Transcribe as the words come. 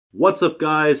What's up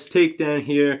guys, Takedown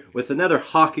here with another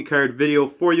hockey card video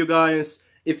for you guys.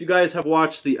 If you guys have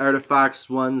watched the Artifacts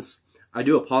ones, I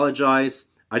do apologize.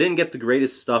 I didn't get the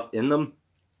greatest stuff in them.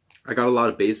 I got a lot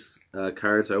of base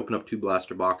cards. I opened up 2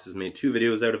 blaster boxes, made 2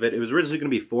 videos out of it. It was originally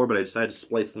going to be 4, but I decided to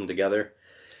splice them together.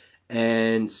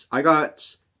 And I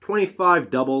got 25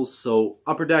 doubles, so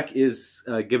Upperdeck is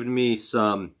giving me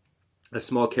a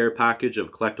small care package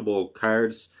of collectible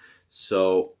cards.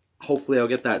 So hopefully I'll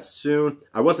get that soon.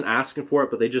 I wasn't asking for it,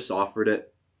 but they just offered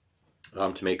it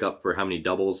to make up for how many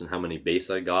doubles and how many base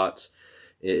I got.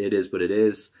 It is what it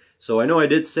is. So I know I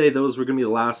did say those were going to be the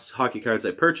last hockey cards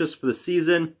I purchased for the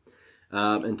season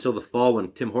until the fall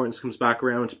when Tim Hortons comes back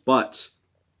around. But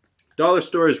Dollar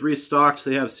Store is restocked.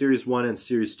 They have Series 1 and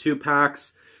Series 2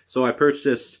 packs. So I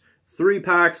purchased 3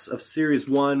 packs of Series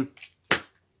 1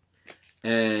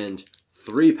 and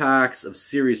 3 packs of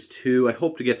Series 2. I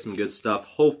hope to get some good stuff.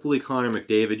 Hopefully Connor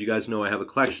McDavid. You guys know I have a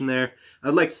collection there.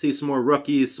 I'd like to see some more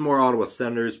rookies, some more Ottawa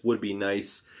Senators would be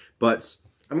nice. But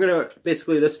I'm going to,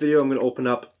 basically this video, I'm going to open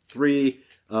up 3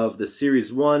 of the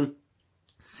Series 1,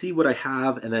 see what I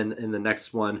have, and then in the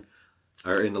next one,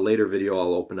 or in the later video,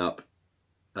 I'll open up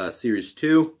Series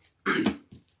 2.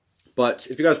 But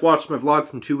if you guys watched my vlog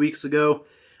from 2 weeks ago,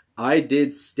 I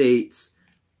did state,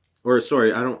 or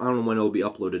sorry, I don't know when it'll be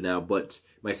uploaded now, but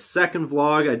my second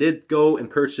vlog, I did go and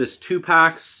purchase 2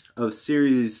 packs of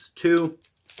Series 2,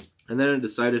 and then I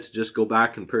decided to just go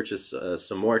back and purchase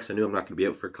some more, because I knew I'm not going to be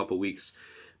out for a couple weeks.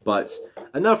 But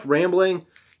enough rambling.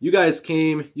 You guys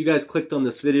clicked on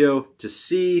this video to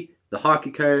see the hockey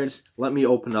cards. Let me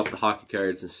open up the hockey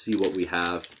cards and see what we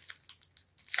have.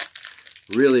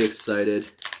 Really excited.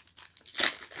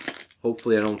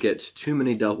 Hopefully I don't get too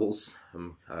many doubles.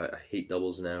 I hate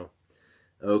doubles now.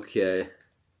 Okay.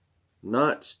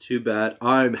 Not too bad.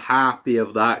 I'm happy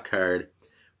of that card.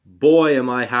 Boy, am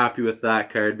I happy with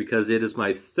that card because it is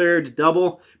my 3rd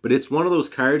double, but it's one of those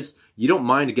cards you don't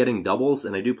mind getting doubles,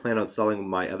 and I do plan on selling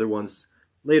my other ones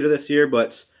later this year,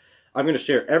 but I'm going to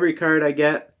share every card I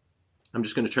get. I'm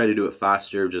just going to try to do it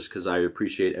faster just because I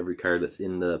appreciate every card that's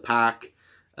in the pack.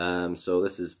 So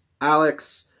this is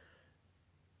Alex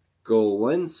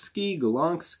Golonsky.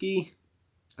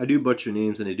 I do butcher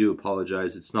names and I do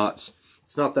apologize. It's not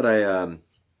that I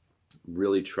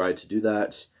really tried to do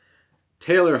that.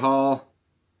 Taylor Hall.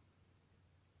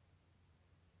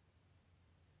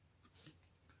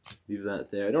 Leave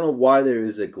that there. I don't know why there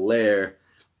is a glare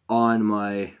on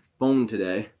my phone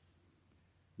today.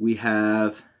 We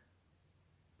have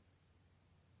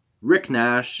Rick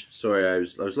Nash. Sorry, I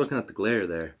was looking at the glare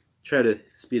there. Try to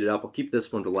speed it up. I'll keep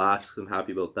this one to last because I'm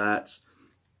happy about that.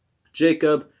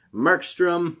 Jacob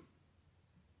Markstrom.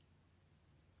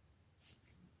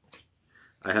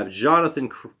 I have Jonathan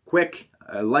Quick.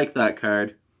 I like that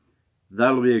card.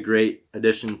 That'll be a great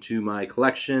addition to my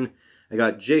collection. I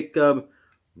got Jacob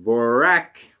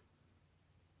Vorak.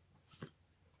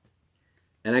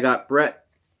 And I got Brett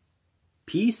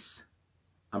Peace.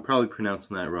 I'm probably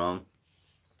pronouncing that wrong.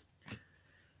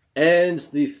 And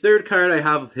the 3rd card I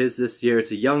have of his this year,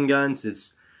 it's a Young Guns.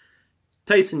 It's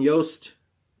Tyson Jost,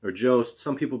 or Jost.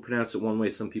 Some people pronounce it one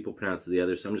way, some people pronounce it the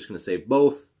other, so I'm just going to say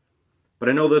both. But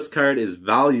I know this card is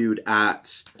valued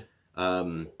at,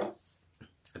 I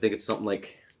think it's something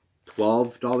like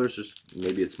 $12, or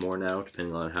maybe it's more now,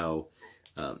 depending on how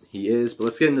he is. But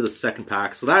let's get into the 2nd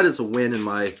pack. So that is a win in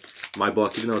my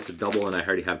book, even though it's a double and I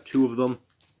already have 2 of them.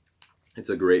 It's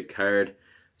a great card.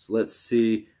 So let's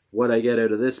see what I get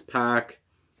out of this pack.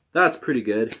 That's pretty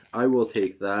good. I will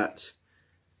take that.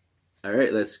 All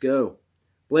right, let's go.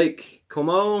 Blake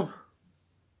Como.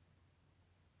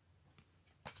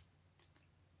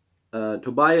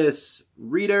 Tobias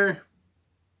Reeder.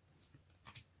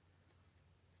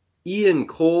 Ian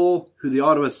Cole, who the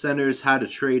Ottawa Senators had to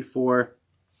trade for,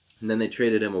 and then they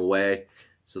traded him away.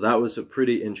 So that was a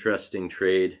pretty interesting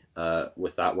trade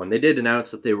with that one. They did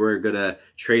announce that they were going to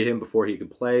trade him before he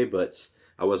could play, but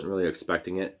I wasn't really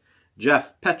expecting it.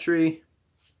 Jeff Petrie.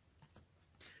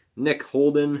 Nick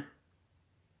Holden.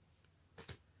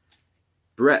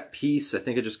 Brett Peace. I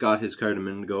think I just got his card a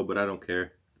minute ago, but I don't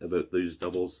care about these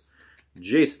doubles.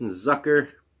 Jason Zucker.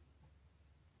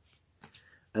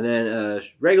 And then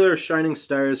regular Shining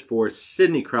Stars for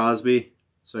Sidney Crosby.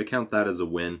 So I count that as a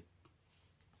win.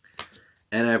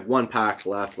 And I have 1 pack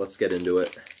left. Let's get into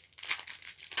it.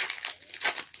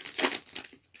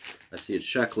 I see a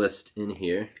checklist in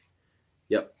here.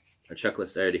 Yep, a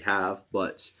checklist I already have,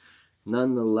 but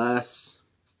nonetheless.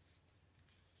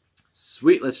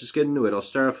 Sweet, let's just get into it. I'll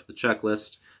start off with the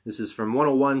checklist. This is from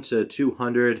 101 to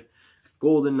 200.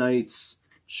 Golden Knights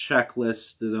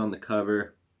checklist on the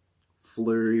cover.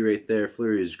 Fleury right there.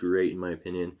 Fleury is great in my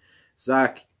opinion.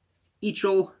 Zach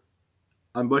Eichel.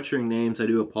 I'm butchering names. I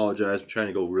do apologize. I'm trying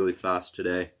to go really fast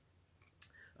today.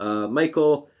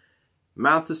 Michael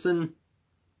Matheson.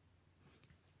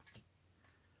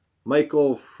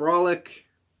 Michael Frolic.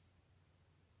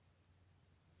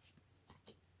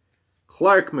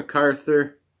 Clark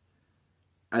MacArthur.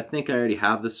 I think I already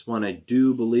have this one. I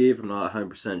do believe. I'm not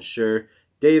 100% sure.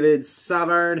 David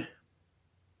Savard.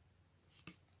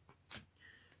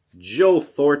 Joe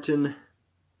Thornton.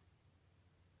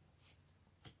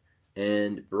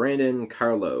 And Brandon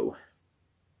Carlo.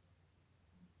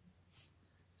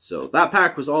 So that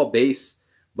pack was all base,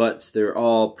 but they're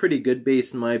all pretty good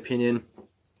base in my opinion.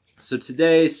 So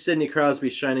today, Sidney Crosby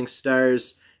Shining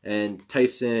Stars and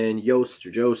Tyson Jost,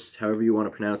 or Jost, however you want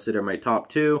to pronounce it, are my top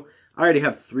two. I already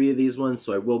have 3 of these ones,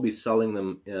 so I will be selling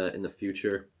them in the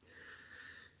future.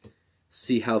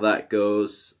 See how that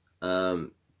goes.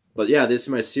 But yeah, this is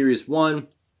my Series 1.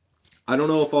 I don't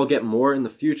know if I'll get more in the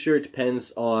future. It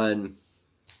depends on,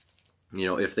 you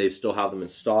know, if they still have them in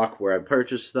stock where I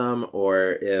purchased them,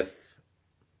 or if,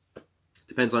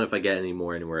 depends on if I get any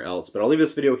more anywhere else. But I'll leave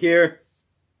this video here.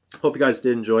 Hope you guys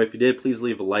did enjoy. If you did, please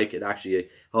leave a like. It actually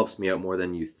helps me out more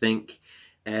than you think.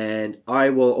 And I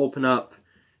will open up,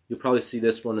 you'll probably see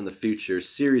this one in the future,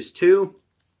 Series 2.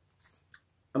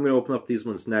 I'm going to open up these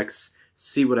ones next,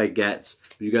 see what I get.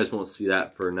 But you guys won't see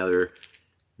that for another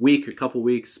week, a couple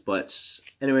weeks. But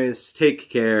anyways, take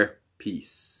care.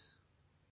 Peace.